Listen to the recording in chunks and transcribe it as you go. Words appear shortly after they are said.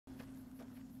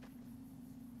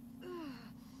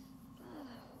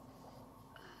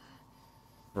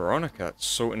Veronica, that's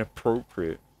so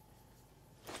inappropriate.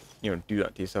 You know, do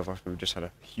that to yourself after we've just had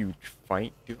a huge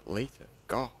fight. Do it later.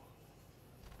 God.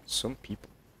 Some people.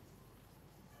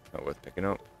 Not worth picking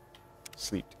up.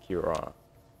 Sleep to cure our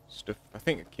stuff. I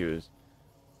think it cures.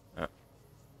 Uh,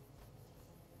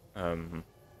 um.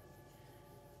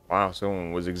 Wow,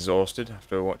 someone was exhausted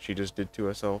after what she just did to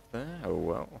herself there. Oh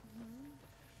well.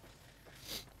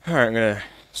 Alright, I'm gonna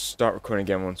start recording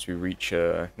again once we reach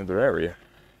another area.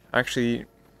 Actually,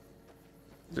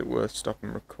 is it worth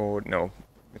stopping record? No,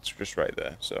 it's just right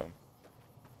there, so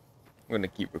I'm gonna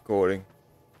keep recording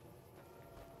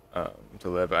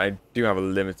until there. But I do have a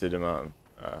limited amount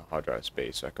of hard drive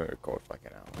space, so I can record for like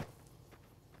an hour.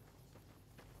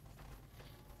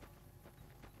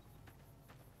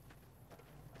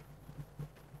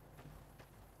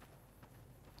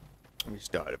 We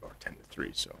started about 10 to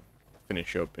 3, so I'll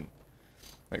finish up in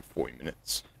like 40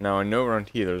 minutes. Now I know around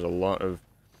here there's a lot of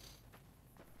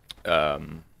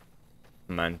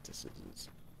mantises.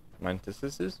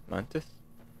 Mantises? Mantis?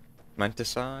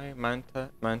 Mantisae?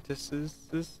 Mantises?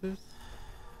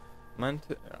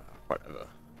 Whatever.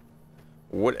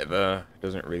 Whatever.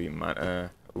 Doesn't really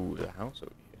matter. Ooh, there's a house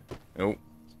over here. Nope.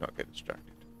 Let's not get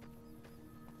distracted.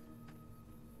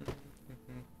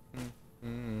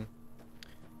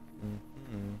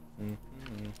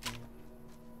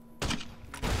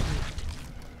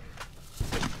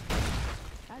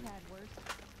 I've had worse.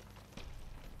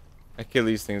 I kill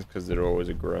these things because they're always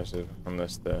aggressive,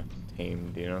 unless they're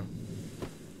tamed, you know?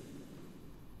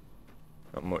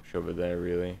 Not much over there,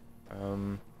 really.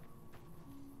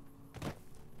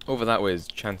 Over that way is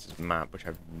Chance's map, which I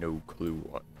have no clue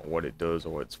what it does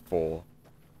or what it's for.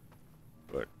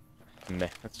 But, meh,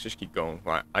 let's just keep going.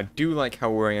 Right, I do like how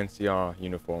we're wearing NCR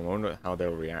uniform. I wonder how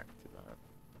they'll react to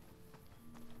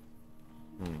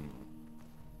that.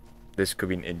 This could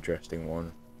be an interesting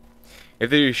one. If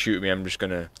they do shoot me, I'm just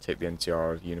gonna take the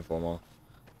NCR uniform off.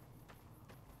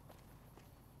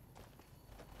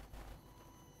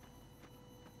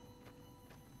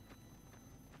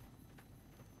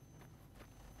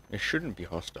 It shouldn't be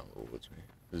hostile towards me,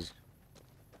 because...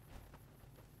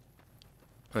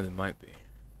 well, it might be.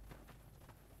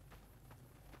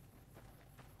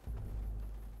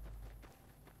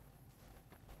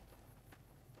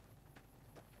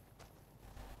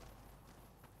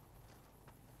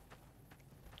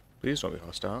 Please don't be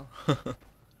hostile. I'm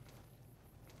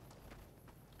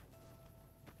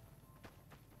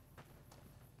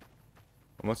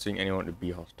not seeing anyone to be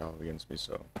hostile against me,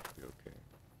 so it'll be okay.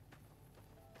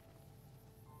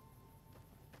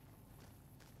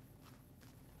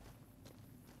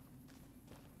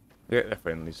 Yeah, they're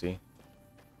friendly, see?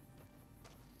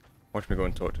 Watch me go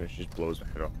and talk to her, she just blows my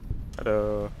head off.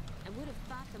 Hello. I would have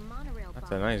thought the monorail That's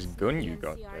a bombers nice slowed gun the you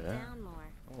got NCR there. down more.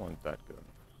 I want that gun.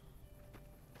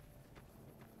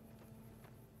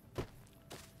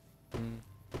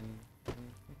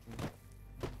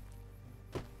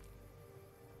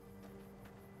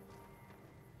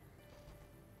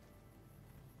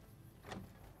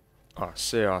 I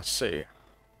see, I see.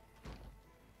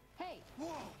 Hey,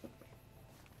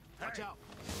 Watch out!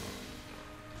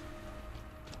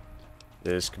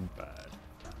 This could be bad.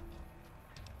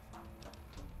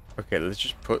 Okay, let's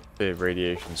just put the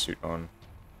radiation suit on.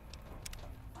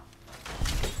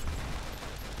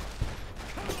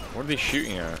 What are they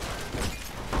shooting at?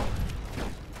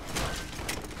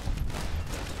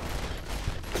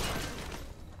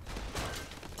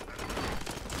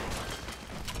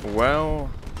 Well...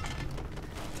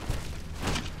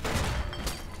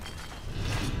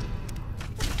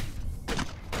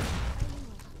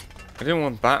 I didn't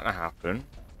want that to happen.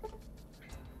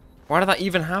 Why did that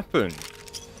even happen?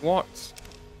 What?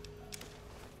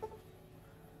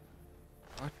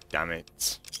 God damn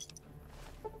it.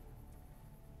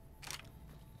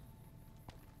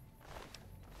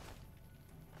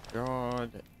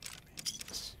 God damn it.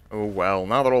 Oh well,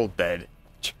 now they're all dead.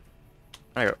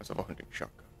 I got myself a hunting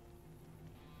shotgun.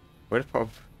 Where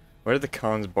did the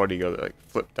Khan's body go that like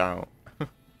flipped out?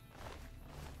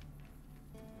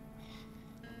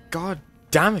 God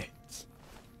damn it!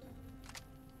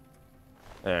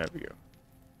 There we go.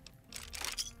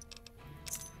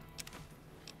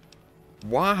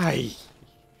 Why?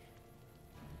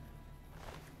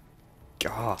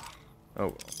 God. Oh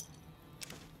well.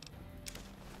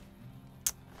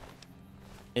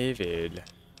 Evil.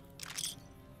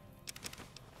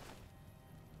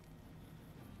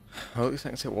 Well, at least I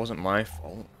can say it wasn't my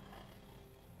fault.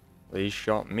 They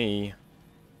shot me.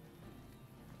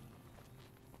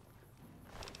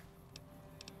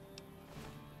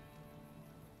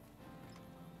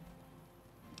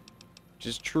 Which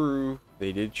is true.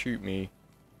 They did shoot me.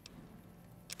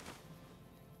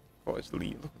 it's Look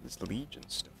at this Legion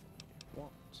stuff.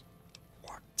 What?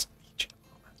 What? Legion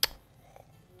armor.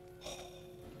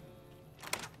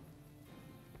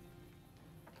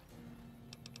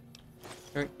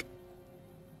 Drink.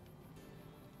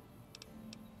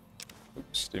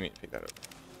 Oops, didn't mean to pick that up.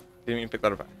 Didn't mean to pick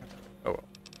that up. Oh well.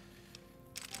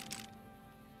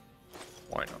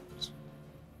 Why not?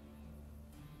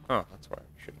 Oh, that's why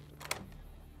we shouldn't do that.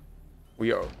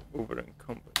 We are over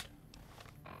encumbered.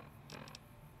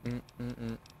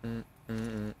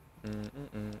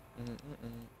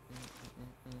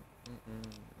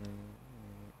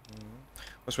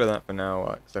 Let's wear that for now,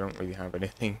 because I don't really have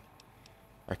anything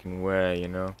I can wear, you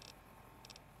know,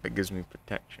 that gives me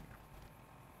protection.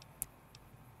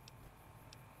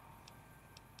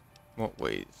 What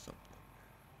weighs something?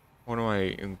 What do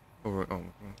I... Oh,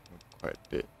 quite a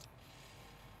bit.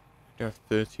 I have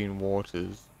 13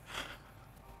 waters.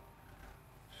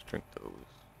 Just drink those.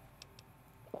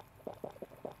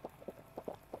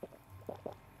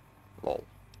 Lol.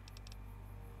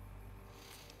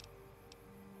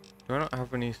 Do I not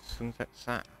have any sunset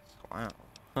sats? Wow.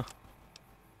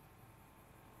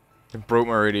 I broke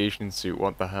my radiation suit,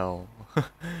 what the hell?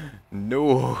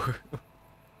 No!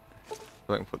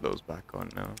 I can put those back on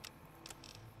now.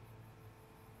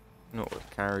 Not worth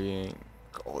carrying.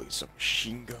 Got all these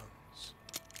submachine guns.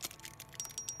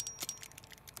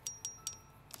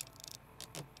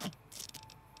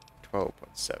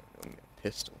 12.7 on a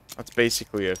pistol. That's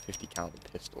basically a 50 caliber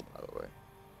pistol, by the way.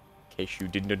 In case you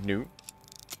didn't know.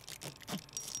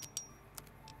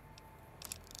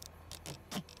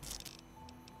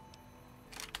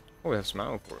 Oh, we have some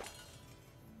ammo for it.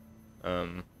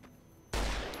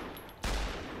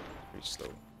 Pretty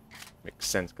slow. Makes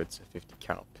sense because it's a 50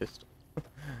 cal pistol.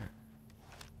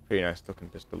 Pretty nice looking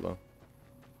pistol though.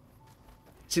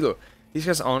 See, look, these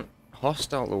guys aren't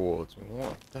hostile towards me.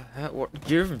 What the hell? What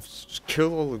gives? Just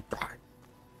kill all the.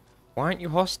 Why aren't you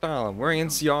hostile? I'm wearing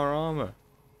NCR armor.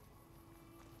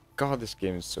 God, this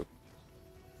game is so.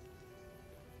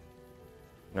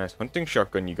 Nice hunting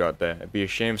shotgun you got there. It'd be a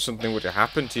shame something would have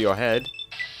happened to your head.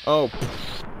 Oh.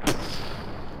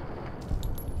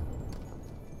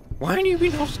 Why aren't you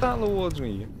being hostile towards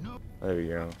me? There we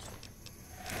go.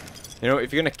 You know,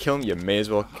 if you're gonna kill me, you may as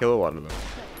well kill one of them.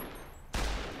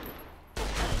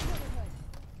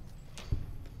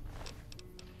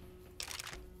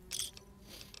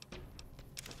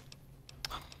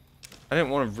 I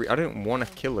didn't want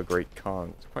to kill a Great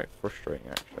Khan. It's quite frustrating,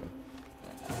 actually.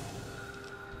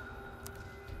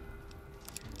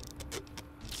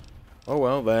 Oh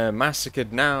well, they're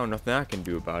massacred now. Nothing I can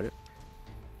do about it.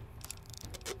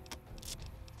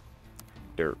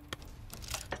 Derp.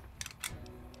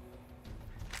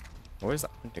 Where's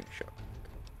that hunting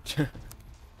shotgun?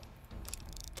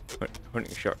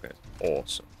 Hunting shotgun is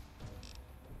awesome.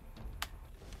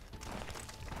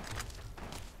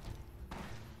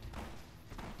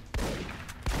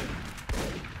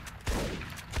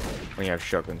 When you have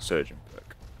shotgun surgeon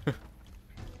perk.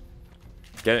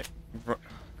 Get it?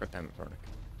 God damn it, Veronica.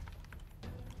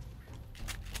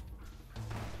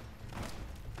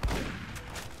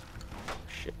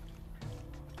 Shit.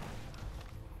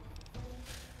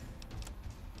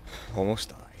 Almost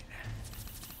died.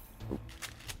 Ooh.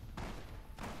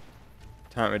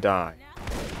 Time to die.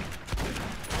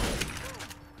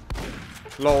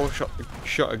 Lol,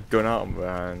 shot a gun out of my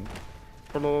hand.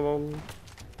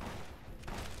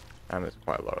 Damn, it's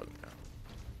quite a lot of them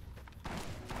now.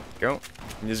 Go.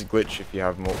 There's a glitch if you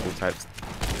have multiple types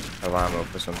of ammo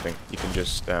for something. You can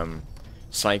just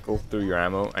cycle through your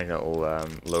ammo and it'll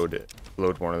load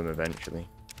one of them eventually.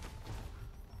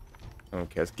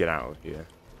 Okay, let's get out of here.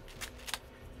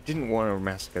 Didn't want to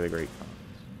massacre the Great Khans.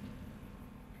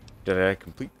 Did I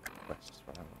complete that quest? That's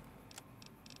what I want.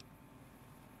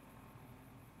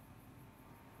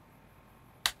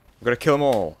 I'm gonna kill them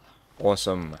all.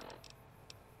 Awesome.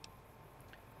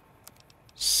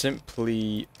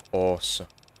 Simply awesome.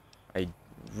 I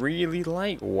really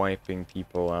like wiping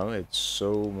people out. It's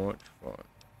so much fun.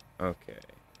 Okay.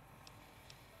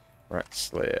 Rat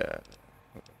Slayer.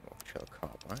 Shell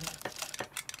Carbine.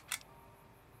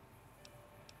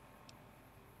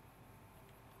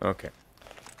 Okay.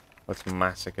 Let's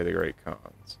massacre the Great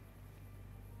Khans.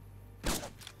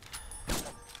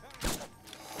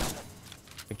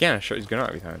 Again, I shot his gun out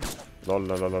every time. Lol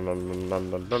lol lol lol lol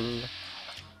lol lol.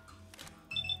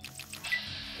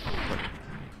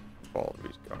 Ball,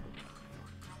 he's gone.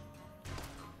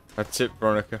 That's it,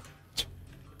 Veronica.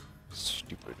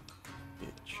 Stupid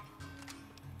bitch.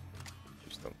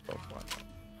 Just don't fly.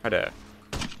 Hi there.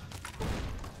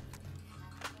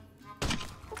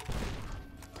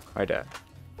 Hi there.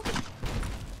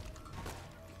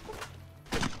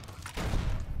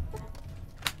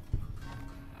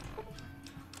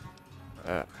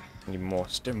 I need more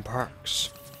stim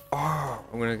packs. Oh,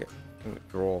 I'm gonna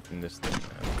draw from this thing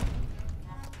now.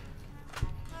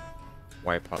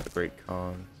 Wipe out the Great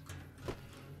Khan.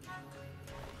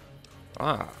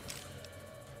 Ah.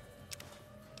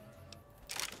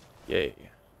 Yay.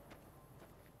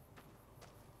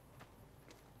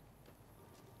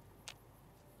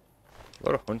 A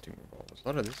lot of hunting revolvers. A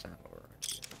lot of this ammo around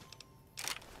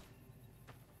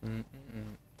here.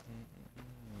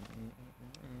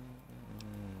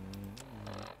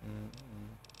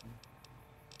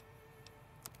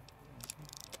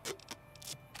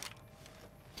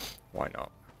 Why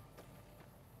not?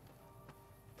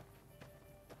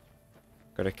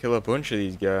 Gotta kill a bunch of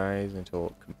these guys until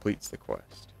it completes the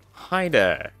quest. Hi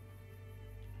there!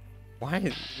 Why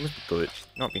is this glitch?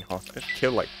 Not being hostile. Just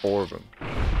kill like 4 of them.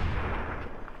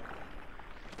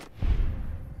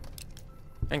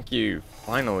 Thank you,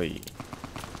 finally.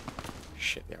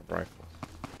 Shit, they have rifles.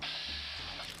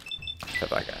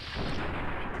 Except that guy.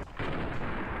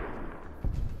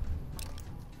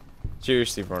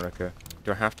 Seriously, Veronica,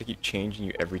 do I have to keep changing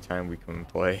you every time we come and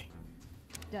play?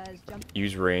 Does jump.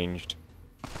 Use ranged.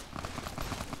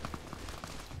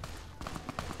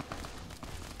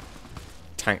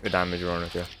 Tank the damage,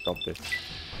 Veronica. Stop this.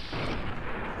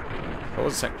 What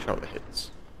was the second shot that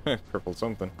hits? Crippled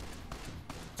something.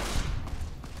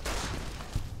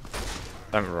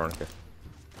 Damn it, Veronica.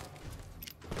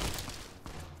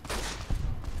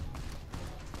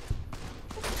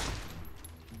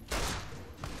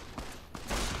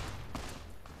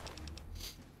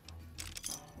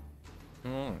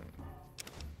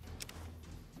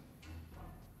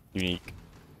 Unique.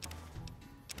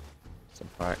 Some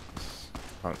facts.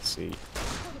 Can't see.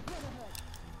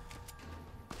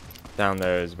 Down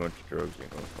there is a bunch of drugs we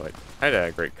can fight. Hi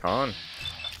there, Great Khan.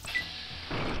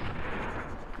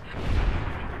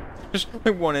 Just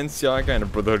like one NCR guy and a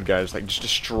Brotherhood guy just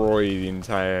destroy the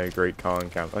entire Great Khan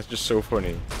camp. That's just so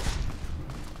funny.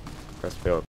 Press fail.